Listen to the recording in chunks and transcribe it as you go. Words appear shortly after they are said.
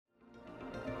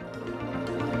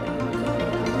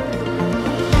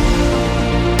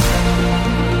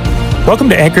Welcome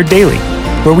to Anchored Daily,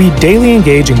 where we daily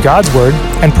engage in God's Word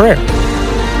and prayer,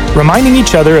 reminding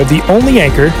each other of the only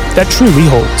anchor that truly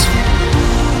holds.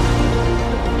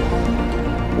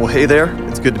 Well, hey there.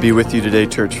 It's good to be with you today,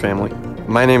 church family.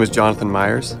 My name is Jonathan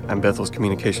Myers. I'm Bethel's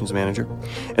Communications Manager.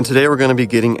 And today we're going to be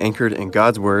getting anchored in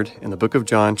God's Word in the book of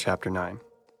John, chapter 9.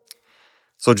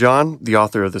 So John, the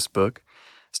author of this book,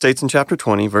 states in chapter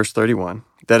 20, verse 31,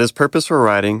 that his purpose for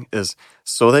writing is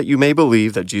so that you may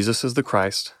believe that Jesus is the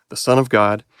Christ, the Son of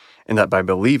God, and that by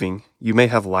believing you may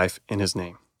have life in his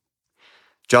name.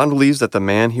 John believes that the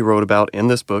man he wrote about in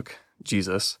this book,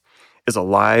 Jesus, is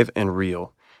alive and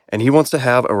real, and he wants to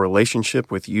have a relationship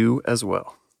with you as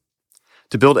well.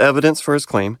 To build evidence for his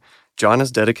claim, John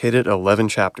has dedicated 11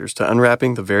 chapters to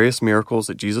unwrapping the various miracles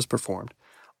that Jesus performed,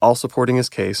 all supporting his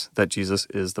case that Jesus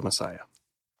is the Messiah.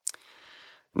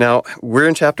 Now, we're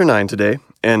in chapter 9 today,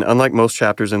 and unlike most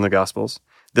chapters in the Gospels,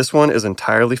 this one is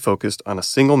entirely focused on a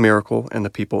single miracle and the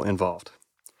people involved.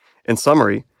 In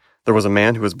summary, there was a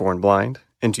man who was born blind,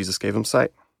 and Jesus gave him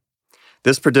sight.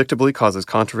 This predictably causes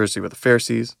controversy with the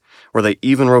Pharisees, where they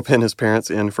even rope in his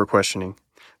parents in for questioning.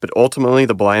 But ultimately,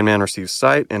 the blind man receives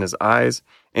sight in his eyes,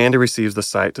 and he receives the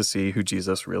sight to see who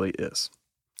Jesus really is.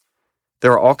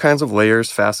 There are all kinds of layers,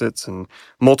 facets, and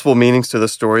multiple meanings to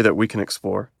this story that we can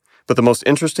explore. But the most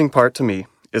interesting part to me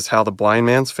is how the blind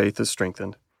man's faith is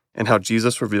strengthened and how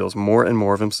Jesus reveals more and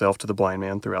more of himself to the blind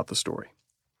man throughout the story.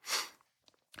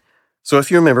 So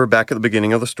if you remember back at the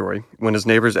beginning of the story, when his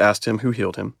neighbors asked him who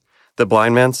healed him, the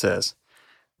blind man says,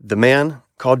 "The man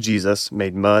called Jesus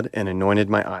made mud and anointed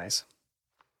my eyes."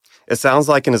 It sounds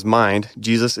like in his mind,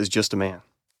 Jesus is just a man.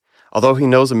 Although he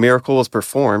knows a miracle was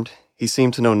performed, he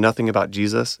seemed to know nothing about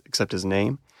Jesus except his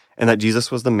name and that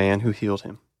Jesus was the man who healed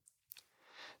him.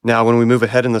 Now, when we move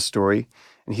ahead in the story,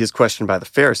 and he is questioned by the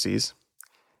Pharisees,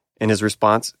 in his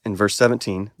response in verse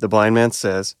 17, the blind man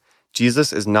says,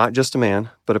 Jesus is not just a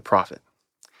man, but a prophet.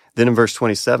 Then in verse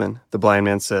 27, the blind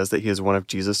man says that he is one of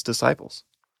Jesus' disciples.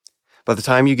 By the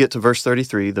time you get to verse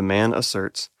 33, the man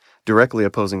asserts, directly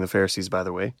opposing the Pharisees, by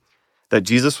the way, that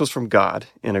Jesus was from God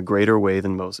in a greater way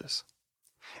than Moses.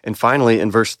 And finally, in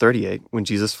verse 38, when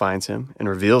Jesus finds him and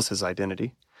reveals his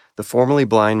identity, the formerly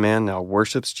blind man now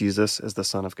worships Jesus as the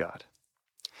Son of God.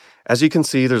 As you can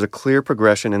see, there's a clear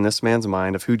progression in this man's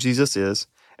mind of who Jesus is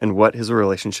and what his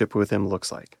relationship with him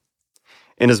looks like.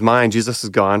 In his mind, Jesus has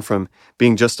gone from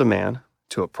being just a man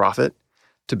to a prophet,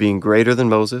 to being greater than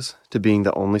Moses, to being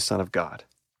the only Son of God.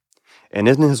 And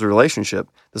in his relationship,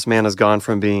 this man has gone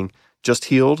from being just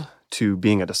healed to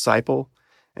being a disciple,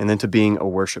 and then to being a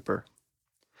worshiper.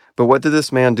 But what did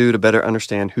this man do to better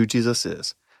understand who Jesus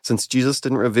is, since Jesus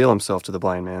didn't reveal himself to the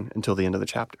blind man until the end of the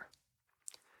chapter?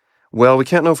 Well, we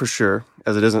can't know for sure,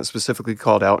 as it isn't specifically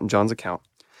called out in John's account,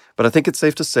 but I think it's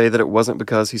safe to say that it wasn't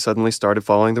because he suddenly started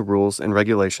following the rules and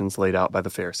regulations laid out by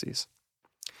the Pharisees.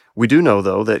 We do know,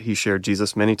 though, that he shared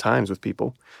Jesus many times with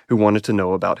people who wanted to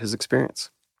know about his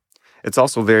experience. It's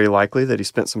also very likely that he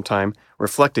spent some time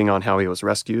reflecting on how he was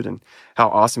rescued and how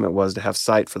awesome it was to have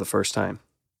sight for the first time.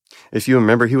 If you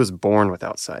remember, he was born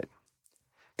without sight.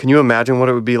 Can you imagine what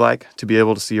it would be like to be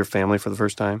able to see your family for the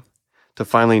first time? To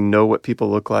finally know what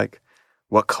people look like,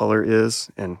 what color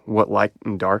is, and what light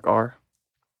and dark are?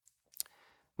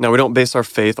 Now, we don't base our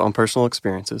faith on personal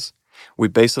experiences. We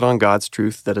base it on God's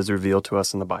truth that is revealed to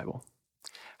us in the Bible.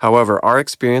 However, our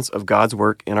experience of God's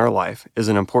work in our life is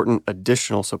an important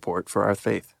additional support for our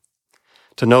faith.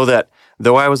 To know that,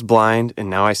 though I was blind and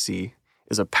now I see,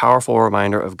 is a powerful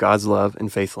reminder of God's love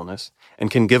and faithfulness and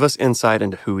can give us insight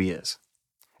into who he is.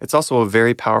 It's also a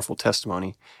very powerful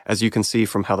testimony, as you can see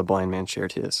from how the blind man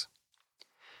shared his.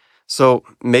 So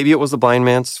maybe it was the blind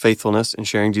man's faithfulness in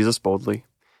sharing Jesus boldly,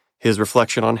 his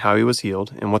reflection on how he was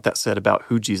healed and what that said about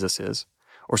who Jesus is,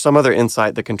 or some other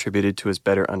insight that contributed to his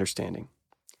better understanding.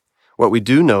 What we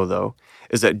do know, though,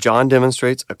 is that John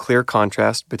demonstrates a clear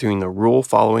contrast between the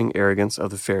rule-following arrogance of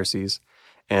the Pharisees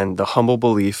and the humble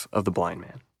belief of the blind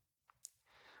man.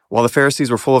 While the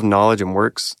Pharisees were full of knowledge and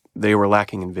works, they were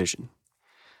lacking in vision.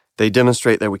 They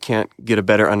demonstrate that we can't get a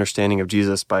better understanding of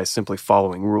Jesus by simply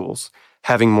following rules,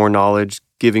 having more knowledge,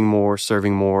 giving more,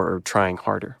 serving more, or trying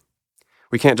harder.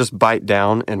 We can't just bite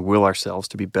down and will ourselves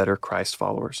to be better Christ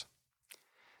followers.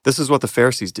 This is what the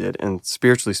Pharisees did, and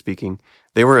spiritually speaking,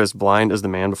 they were as blind as the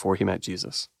man before he met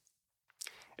Jesus.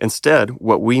 Instead,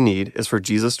 what we need is for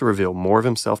Jesus to reveal more of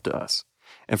himself to us,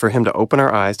 and for him to open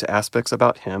our eyes to aspects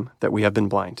about him that we have been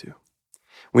blind to.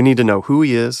 We need to know who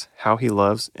he is, how he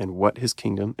loves, and what his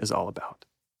kingdom is all about.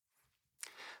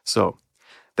 So,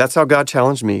 that's how God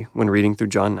challenged me when reading through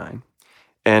John 9,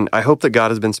 and I hope that God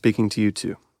has been speaking to you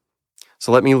too.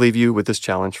 So let me leave you with this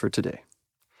challenge for today.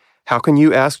 How can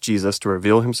you ask Jesus to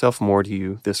reveal himself more to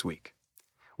you this week?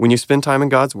 When you spend time in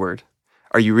God's Word,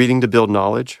 are you reading to build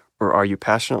knowledge, or are you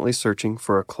passionately searching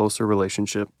for a closer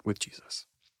relationship with Jesus?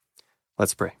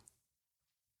 Let's pray.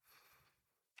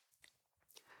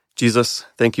 Jesus,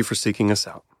 thank you for seeking us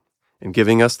out and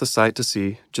giving us the sight to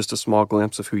see just a small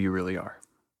glimpse of who you really are.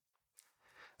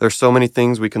 There are so many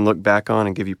things we can look back on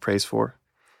and give you praise for,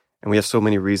 and we have so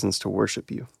many reasons to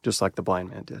worship you, just like the blind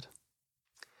man did.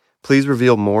 Please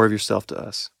reveal more of yourself to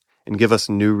us and give us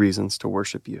new reasons to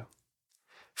worship you.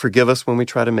 Forgive us when we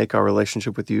try to make our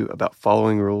relationship with you about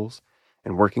following rules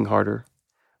and working harder,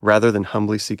 rather than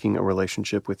humbly seeking a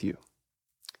relationship with you.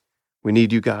 We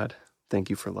need you, God. Thank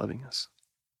you for loving us.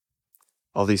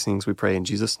 All these things we pray in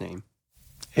Jesus' name.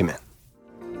 Amen.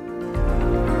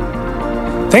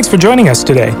 Thanks for joining us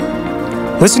today.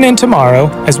 Listen in tomorrow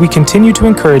as we continue to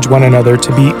encourage one another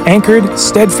to be anchored,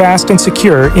 steadfast, and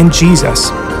secure in Jesus.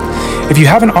 If you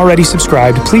haven't already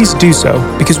subscribed, please do so,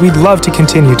 because we'd love to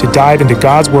continue to dive into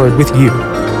God's Word with you.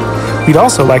 We'd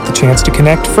also like the chance to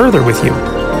connect further with you.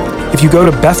 If you go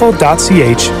to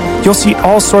bethel.ch, you'll see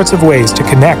all sorts of ways to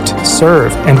connect,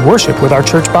 serve, and worship with our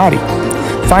church body.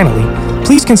 Finally,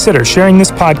 please consider sharing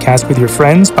this podcast with your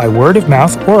friends by word of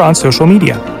mouth or on social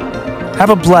media. Have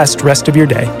a blessed rest of your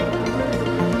day.